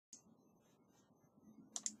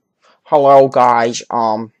Hello guys,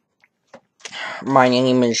 my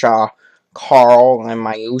name is Carl and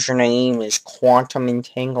my username is Quantum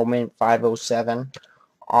Entanglement 507.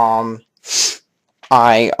 Um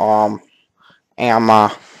I am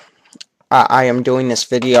I am doing this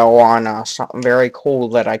video on something very cool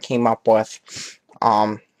that I came up with.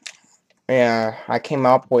 Um yeah, I came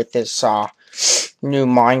up with this new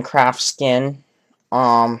Minecraft skin.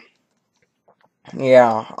 Um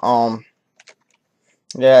yeah,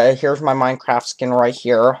 yeah, here's my Minecraft skin right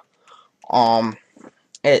here. Um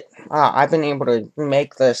I've been able to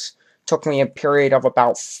make this. Took me a period of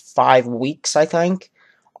about 5 weeks, I think.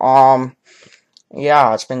 Um,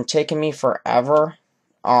 yeah, it's been taking me forever.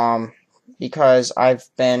 Um, because I've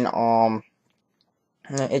been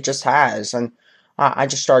it just has, and I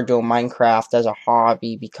just started doing Minecraft as a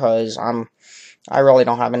hobby because I really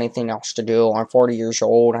don't have anything else to do. I'm 40 years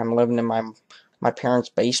old. I'm living in my parents'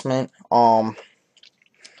 basement.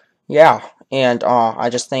 Yeah, and I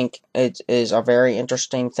just think it is a very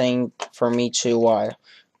interesting thing for me to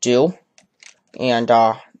do. And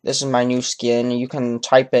this is my new skin. You can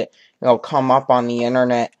type it; it'll come up on the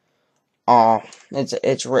internet. Uh,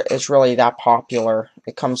 it's really that popular.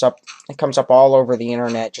 It comes up all over the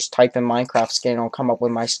internet. Just type in Minecraft skin, it'll come up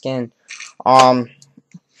with my skin. Um,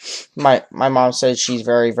 my mom says she's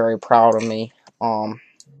very proud of me.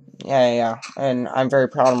 Yeah, and I'm very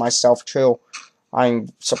proud of myself too. I'm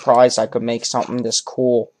surprised I could make something this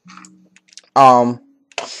cool. Um,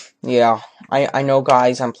 yeah, I know,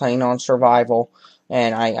 guys, I'm playing on survival,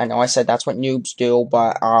 and I know I said that's what noobs do,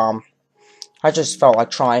 but, I just felt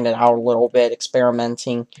like trying it out a little bit,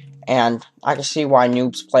 experimenting, and I can see why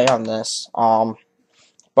noobs play on this,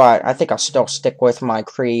 but I think I'll still stick with my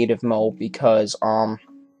creative mode because,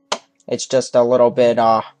 it's just a little bit,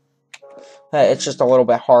 it's just a little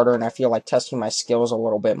bit harder, and I feel like testing my skills a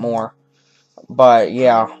little bit more, but,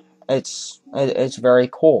 yeah, it's very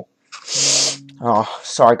cool. Oh,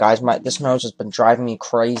 sorry guys, this nose has been driving me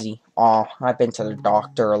crazy. Oh, I've been to the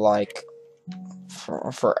doctor like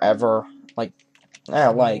forever, like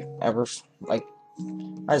like ever, like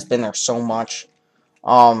I've just been there so much.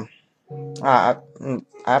 Um, I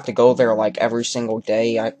I have to go there like every single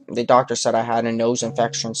day. The doctor said I had a nose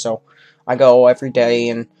infection, so I go every day,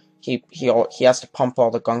 and he has to pump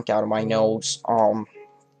all the gunk out of my nose.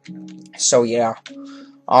 So yeah.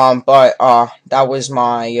 But that was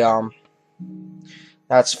my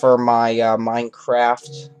that's for my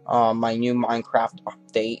Minecraft, my new Minecraft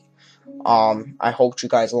update. I hope you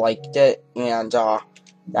guys liked it, and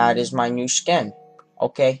that is my new skin.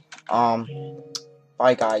 Okay.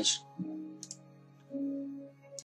 Bye guys.